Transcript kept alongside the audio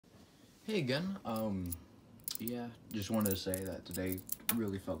Hey again. Yeah, just wanted to say that today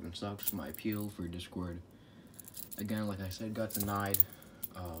really fucking sucks. My appeal for Discord, again, like I said, got denied.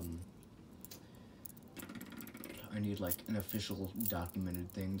 Um, I need like an official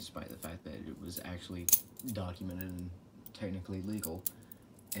documented thing, despite the fact that it was actually documented and technically legal.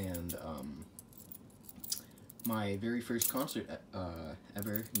 And my very first concert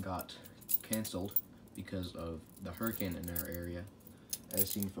ever got canceled because of the hurricane in our area, as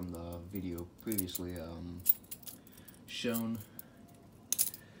seen from the video previously shown.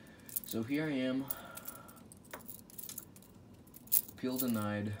 So here I am, appeal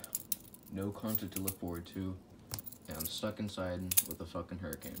denied, no concert to look forward to, and I'm stuck inside with a fucking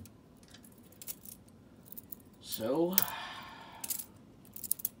hurricane. So,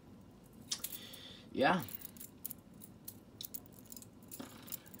 yeah.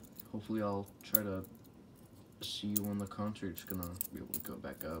 Hopefully I'll try to see you when the concert's gonna be able to go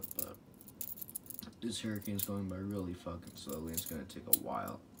back up, but this hurricane's going by really fucking slowly and it's gonna take a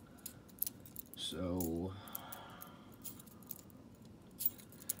while. So,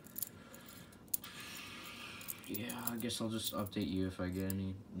 yeah, I guess I'll just update you if I get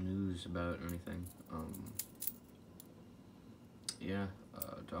any news about anything. Yeah,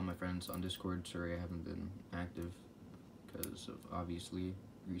 to all my friends on Discord, sorry I haven't been active because of obviously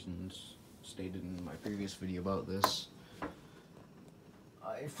reasons stated in my previous video about this.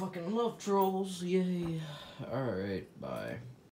 I fucking love trolls, yay. Alright, bye.